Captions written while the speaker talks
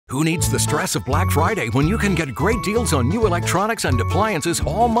Who needs the stress of Black Friday when you can get great deals on new electronics and appliances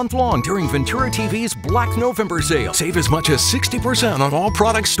all month long during Ventura TV's Black November sale? Save as much as 60% on all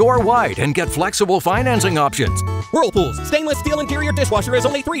products store-wide and get flexible financing options. Whirlpool's stainless steel interior dishwasher is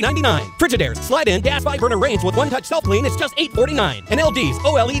only $3.99. Frigidair's slide-in gas 5-burner range with one-touch self-clean is just $8.49. And LG's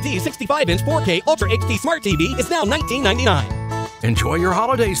OLED 65-inch 4K Ultra HD Smart TV is now $19.99. Enjoy your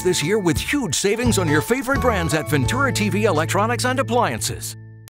holidays this year with huge savings on your favorite brands at Ventura TV Electronics and Appliances.